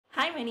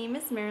my name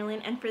is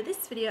Marilyn, and for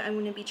this video I'm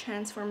going to be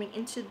transforming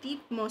into the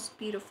most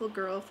beautiful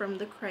girl from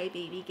the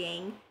Crybaby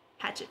gang,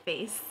 Hatchet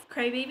Face.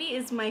 Crybaby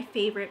is my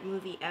favorite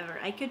movie ever.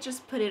 I could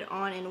just put it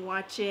on and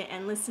watch it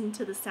and listen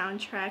to the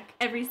soundtrack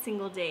every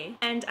single day.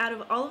 And out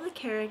of all of the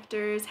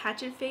characters,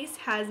 Hatchet Face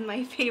has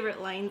my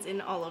favorite lines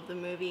in all of the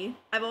movie.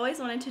 I've always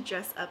wanted to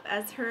dress up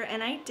as her,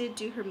 and I did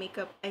do her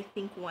makeup I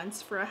think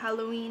once for a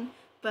Halloween,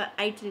 but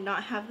I did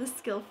not have the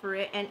skill for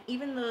it, and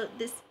even though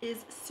this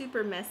is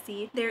super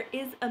messy, there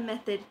is a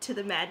method to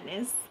the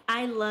madness.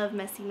 I love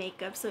messy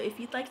makeup, so if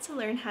you'd like to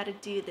learn how to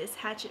do this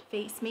Hatchet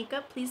Face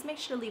makeup, please make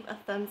sure to leave a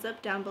thumbs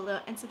up down below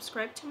and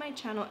subscribe to my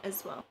channel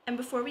as well. And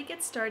before we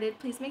get started,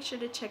 please make sure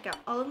to check out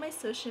all of my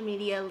social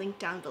media linked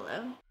down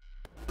below.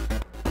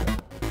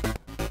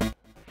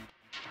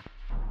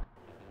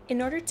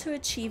 In order to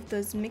achieve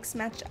those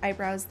mix-matched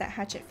eyebrows that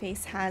Hatchet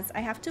Face has, I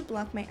have to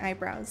block my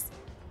eyebrows.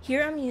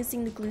 Here I'm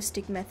using the glue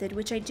stick method,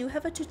 which I do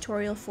have a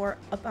tutorial for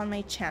up on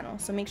my channel,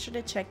 so make sure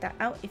to check that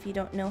out if you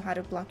don't know how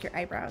to block your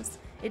eyebrows.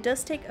 It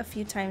does take a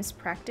few times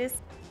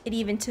practice. It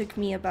even took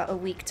me about a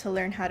week to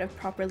learn how to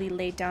properly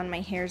lay down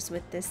my hairs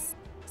with this,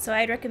 so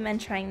I'd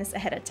recommend trying this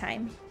ahead of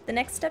time. The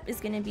next step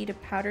is going to be to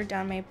powder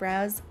down my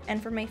brows,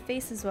 and for my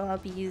face as well I'll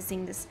be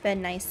using this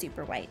Ben Nye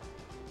Super White.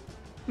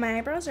 My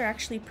eyebrows are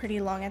actually pretty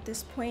long at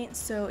this point,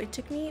 so it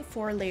took me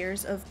 4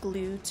 layers of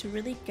glue to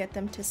really get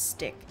them to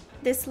stick.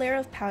 This layer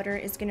of powder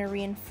is going to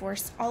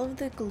reinforce all of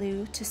the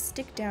glue to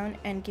stick down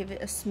and give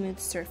it a smooth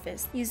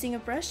surface. Using a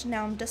brush,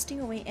 now I'm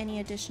dusting away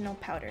any additional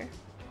powder.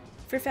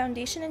 For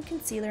foundation and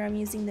concealer, I'm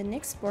using the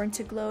NYX Born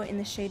to Glow in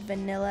the shade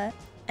Vanilla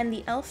and the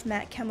e.l.f.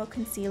 Matte Camo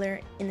Concealer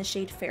in the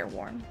shade Fair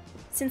Warm.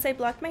 Since I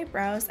blocked my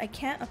brows, I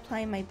can't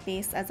apply my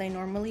base as I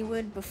normally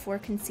would before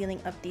concealing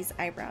up these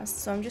eyebrows,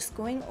 so I'm just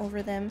going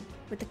over them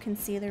with the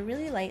concealer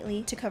really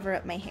lightly to cover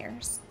up my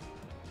hairs.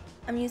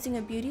 I'm using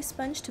a beauty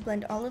sponge to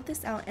blend all of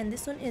this out, and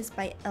this one is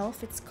by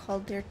e.l.f. It's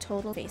called their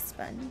Total Face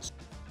Sponge.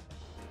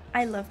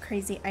 I love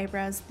crazy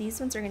eyebrows. These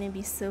ones are going to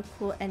be so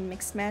cool and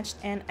mixed matched,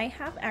 and I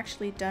have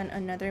actually done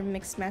another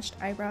mixed matched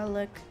eyebrow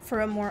look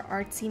for a more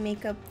artsy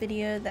makeup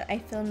video that I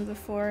filmed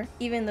before.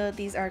 Even though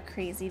these are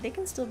crazy, they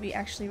can still be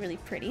actually really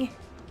pretty.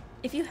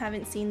 If you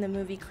haven't seen the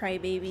movie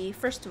Crybaby,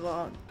 first of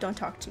all, don't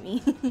talk to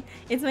me.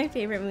 It's my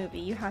favorite movie,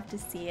 you have to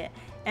see it.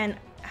 And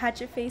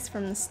Hatchet Face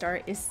from the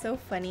start is so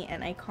funny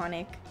and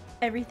iconic.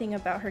 Everything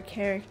about her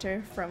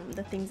character, from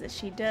the things that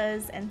she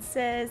does and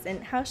says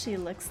and how she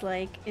looks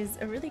like, is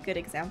a really good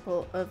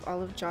example of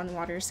all of John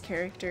Waters'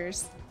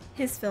 characters.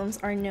 His films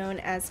are known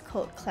as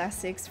cult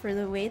classics for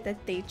the way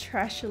that they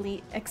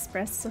trashily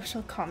express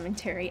social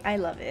commentary. I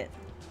love it.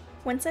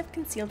 Once I've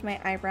concealed my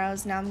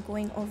eyebrows, now I'm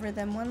going over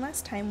them one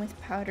last time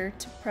with powder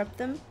to prep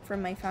them for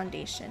my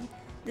foundation.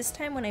 This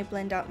time when I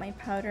blend out my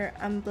powder,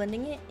 I'm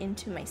blending it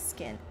into my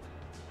skin.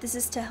 This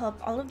is to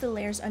help all of the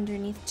layers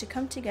underneath to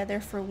come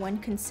together for one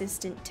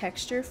consistent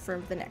texture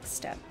for the next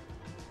step.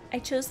 I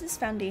chose this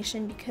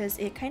foundation because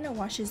it kind of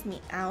washes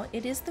me out.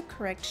 It is the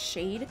correct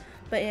shade,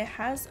 but it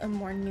has a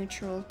more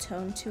neutral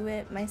tone to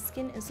it. My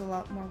skin is a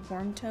lot more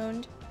warm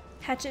toned.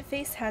 Hatchet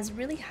Face has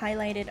really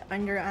highlighted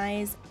under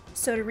eyes,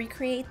 so to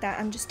recreate that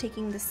I'm just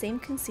taking the same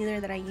concealer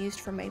that I used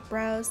for my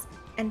brows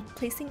and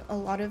placing a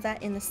lot of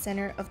that in the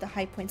center of the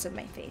high points of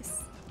my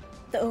face.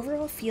 The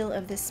overall feel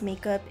of this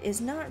makeup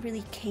is not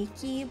really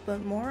cakey,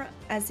 but more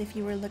as if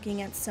you were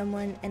looking at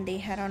someone and they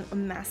had on a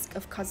mask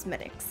of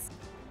cosmetics.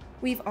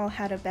 We've all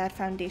had a bad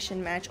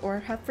foundation match or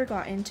have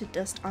forgotten to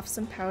dust off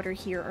some powder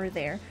here or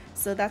there,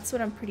 so that's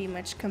what I'm pretty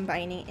much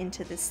combining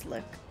into this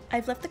look.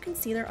 I've left the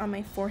concealer on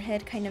my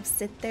forehead kind of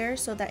sit there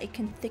so that it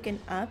can thicken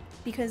up,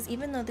 because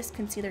even though this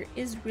concealer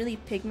is really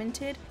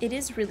pigmented, it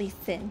is really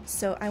thin,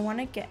 so I want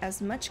to get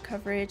as much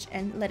coverage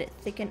and let it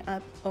thicken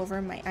up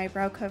over my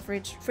eyebrow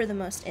coverage for the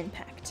most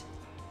impact.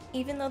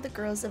 Even though the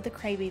girls of the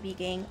Crybaby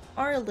gang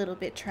are a little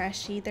bit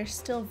trashy, they're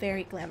still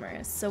very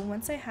glamorous, so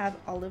once I have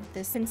all of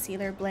this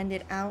concealer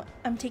blended out,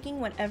 I'm taking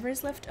whatever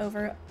is left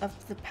over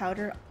of the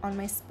powder on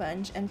my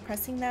sponge and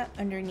pressing that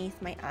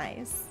underneath my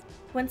eyes.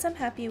 Once I'm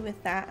happy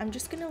with that, I'm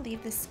just going to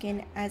leave the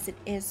skin as it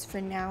is for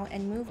now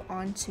and move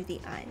on to the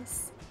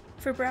eyes.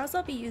 For brows,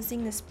 I'll be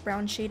using this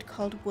brown shade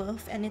called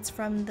Wolf, and it's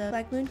from the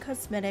Black Moon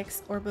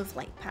Cosmetics Orb of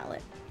Light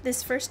palette.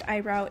 This first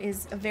eyebrow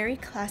is a very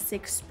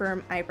classic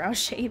sperm eyebrow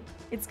shape.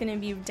 It's going to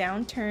be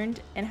downturned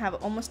and have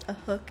almost a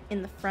hook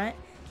in the front,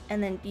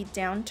 and then be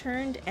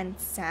downturned and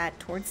sad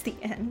towards the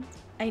end.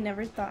 I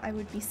never thought I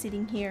would be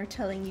sitting here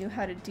telling you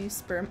how to do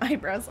sperm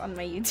eyebrows on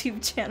my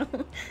YouTube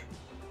channel.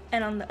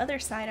 And on the other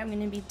side, I'm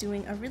going to be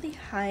doing a really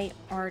high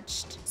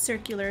arched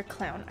circular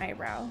clown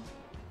eyebrow.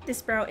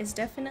 This brow is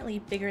definitely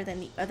bigger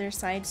than the other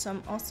side, so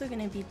I'm also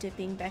going to be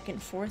dipping back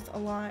and forth a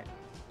lot.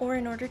 Or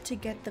in order to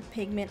get the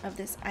pigment of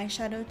this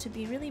eyeshadow to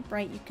be really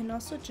bright, you can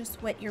also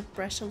just wet your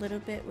brush a little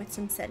bit with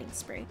some setting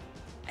spray.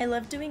 I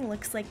love doing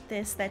looks like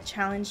this that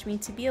challenge me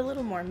to be a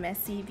little more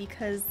messy,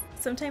 because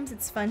sometimes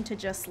it's fun to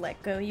just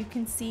let go. You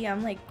can see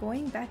I'm like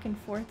going back and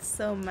forth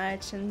so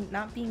much and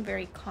not being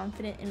very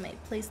confident in my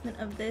placement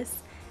of this.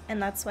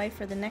 And that's why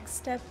for the next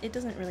step, it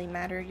doesn't really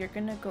matter. You're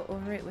gonna go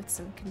over it with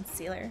some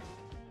concealer.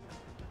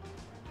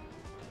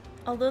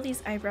 Although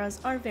these eyebrows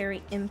are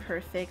very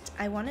imperfect,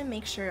 I want to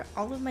make sure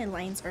all of my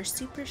lines are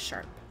super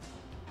sharp.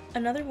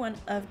 Another one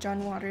of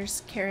John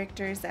Waters'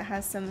 characters that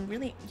has some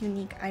really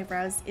unique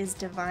eyebrows is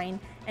Divine,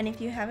 and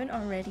if you haven't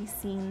already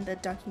seen the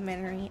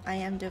documentary I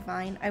Am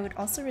Divine, I would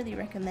also really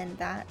recommend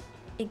that.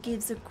 It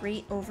gives a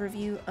great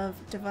overview of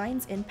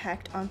Divine's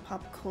impact on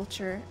pop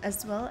culture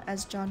as well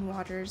as John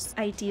Waters'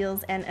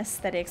 ideals and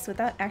aesthetics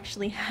without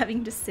actually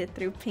having to sit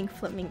through Pink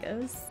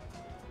Flamingos.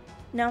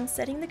 Now I'm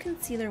setting the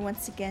concealer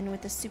once again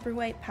with a super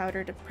white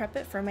powder to prep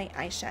it for my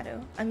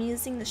eyeshadow. I'm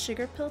using the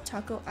Sugar Pill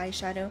Taco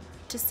eyeshadow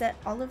to set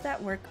all of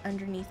that work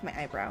underneath my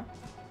eyebrow.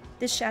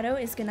 This shadow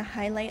is going to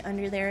highlight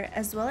under there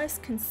as well as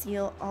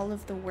conceal all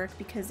of the work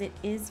because it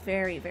is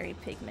very, very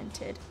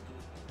pigmented.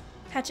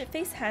 Hatchet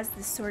Face has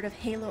this sort of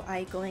halo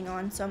eye going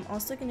on, so I'm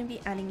also going to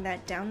be adding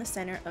that down the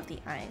center of the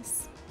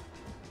eyes.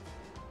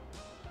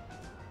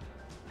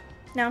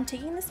 Now I'm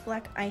taking this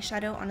black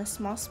eyeshadow on a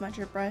small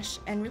smudger brush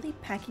and really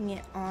packing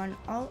it on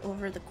all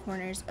over the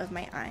corners of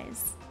my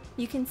eyes.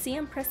 You can see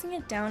I'm pressing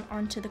it down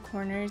onto the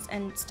corners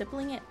and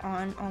stippling it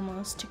on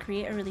almost to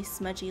create a really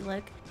smudgy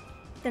look.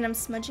 Then I'm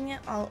smudging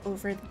it all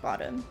over the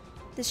bottom.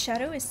 This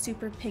shadow is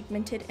super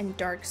pigmented and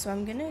dark, so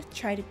I'm gonna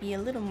try to be a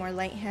little more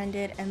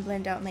light-handed and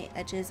blend out my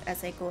edges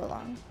as I go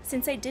along.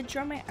 Since I did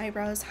draw my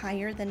eyebrows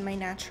higher than my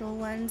natural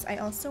ones, I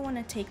also want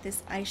to take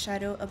this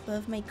eyeshadow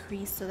above my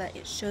crease so that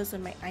it shows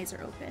when my eyes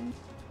are open.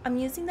 I'm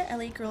using the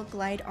LA Girl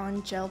Glide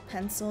On Gel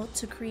Pencil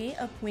to create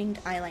a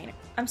winged eyeliner.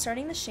 I'm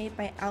starting the shape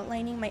by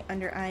outlining my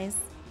under eyes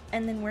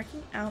and then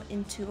working out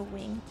into a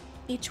wing.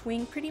 Each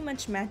wing pretty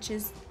much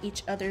matches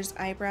each other's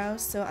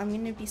eyebrows, so I'm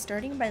going to be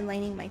starting by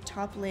lining my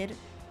top lid.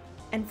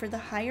 And for the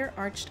higher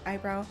arched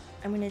eyebrow,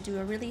 I'm going to do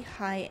a really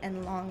high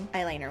and long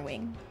eyeliner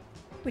wing,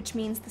 which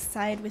means the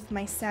side with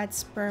my sad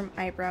sperm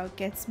eyebrow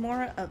gets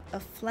more of a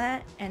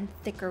flat and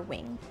thicker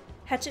wing.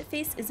 Hatchet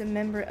Face is a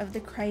member of the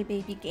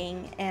Crybaby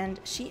gang,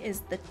 and she is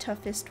the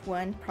toughest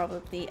one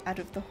probably out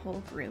of the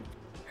whole group.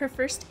 Her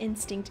first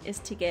instinct is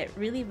to get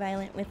really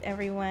violent with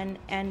everyone,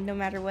 and no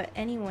matter what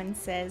anyone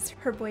says,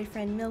 her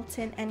boyfriend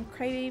Milton and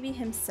Crybaby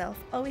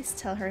himself always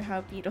tell her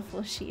how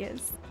beautiful she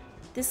is.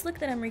 This look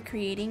that I'm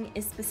recreating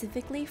is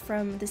specifically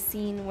from the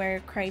scene where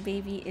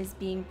Crybaby is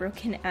being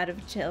broken out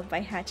of jail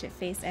by Hatchet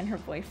Face and her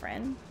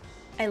boyfriend.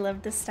 I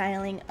loved the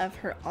styling of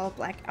her all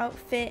black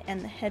outfit and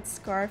the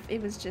headscarf.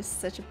 It was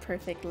just such a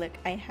perfect look,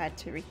 I had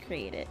to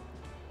recreate it.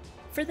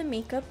 For the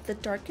makeup, the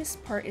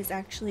darkest part is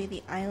actually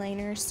the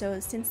eyeliner, so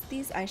since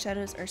these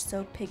eyeshadows are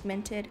so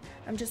pigmented,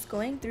 I'm just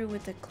going through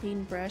with a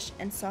clean brush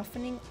and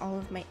softening all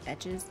of my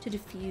edges to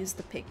diffuse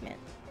the pigment.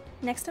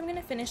 Next, I'm going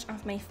to finish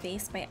off my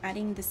face by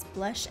adding this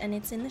blush, and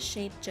it's in the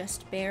shade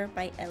Just Bare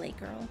by LA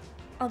Girl.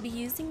 I'll be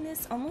using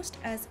this almost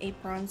as a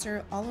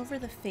bronzer all over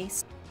the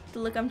face. The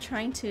look I'm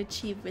trying to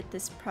achieve with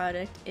this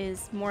product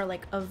is more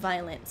like a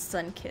violent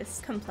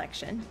sun-kissed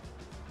complexion.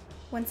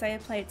 Once I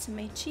apply it to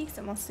my cheeks,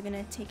 I'm also going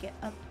to take it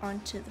up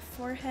onto the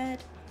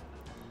forehead,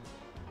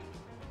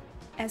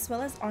 as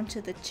well as onto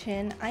the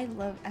chin. I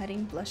love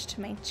adding blush to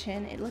my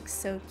chin, it looks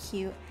so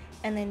cute.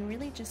 And then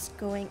really just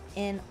going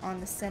in on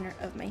the center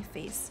of my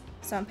face.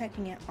 So I'm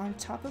packing it on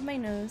top of my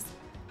nose,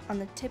 on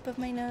the tip of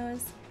my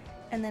nose,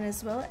 and then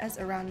as well as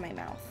around my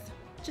mouth,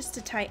 just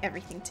to tie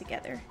everything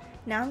together.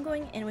 Now I'm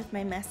going in with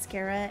my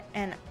mascara,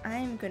 and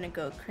I'm gonna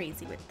go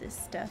crazy with this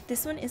stuff.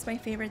 This one is my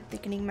favorite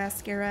thickening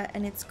mascara,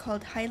 and it's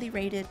called Highly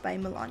Rated by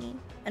Milani.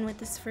 And with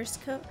this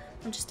first coat,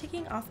 I'm just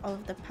taking off all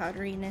of the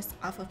powderiness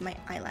off of my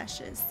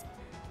eyelashes.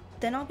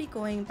 Then I'll be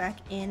going back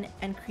in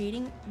and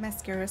creating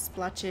mascara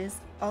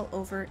splotches all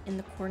over in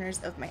the corners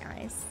of my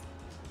eyes.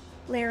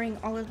 Layering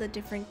all of the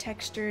different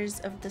textures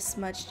of the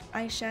smudged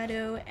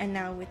eyeshadow, and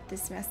now with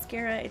this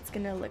mascara, it's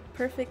gonna look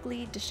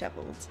perfectly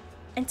disheveled.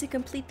 And to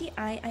complete the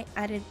eye, I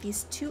added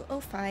these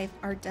 205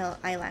 Ardell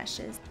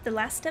eyelashes. The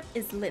last step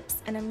is lips,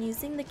 and I'm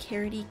using the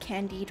Carity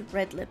Candied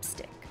Red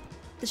Lipstick.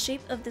 The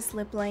shape of this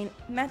lip line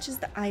matches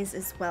the eyes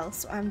as well,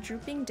 so I'm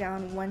drooping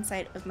down one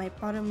side of my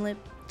bottom lip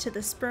to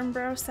the sperm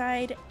brow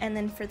side, and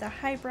then for the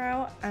high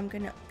brow, I'm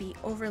gonna be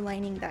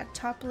overlining that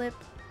top lip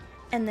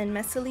and then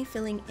messily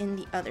filling in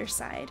the other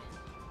side.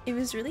 It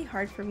was really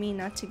hard for me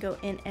not to go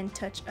in and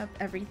touch up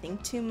everything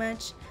too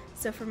much,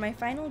 so for my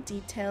final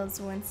details,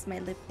 once my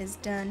lip is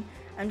done,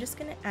 I'm just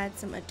gonna add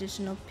some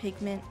additional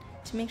pigment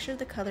to make sure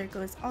the color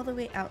goes all the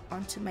way out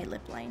onto my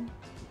lip line.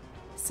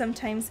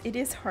 Sometimes it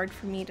is hard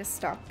for me to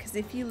stop, because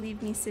if you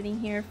leave me sitting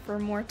here for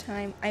more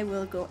time, I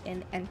will go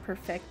in and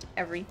perfect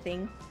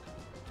everything.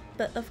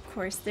 But of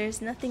course,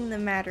 there's nothing the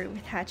matter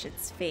with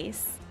Hatchet's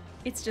face.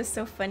 It's just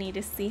so funny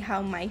to see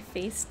how my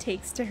face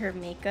takes to her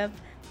makeup,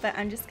 but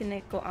I'm just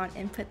gonna go on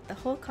and put the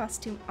whole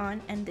costume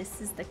on, and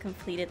this is the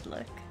completed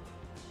look.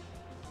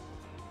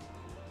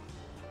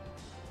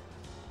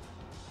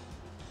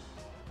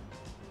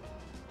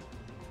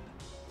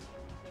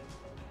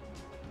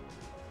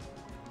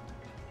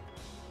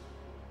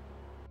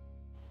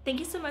 Thank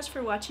you so much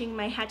for watching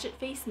my Hatchet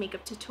Face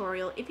makeup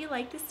tutorial. If you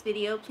like this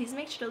video, please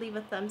make sure to leave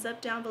a thumbs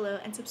up down below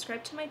and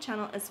subscribe to my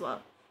channel as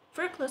well.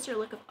 For a closer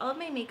look of all of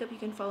my makeup, you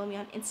can follow me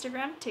on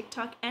Instagram,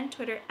 TikTok, and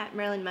Twitter at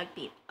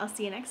MarilynMugBeat. I'll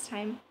see you next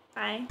time.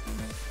 Bye!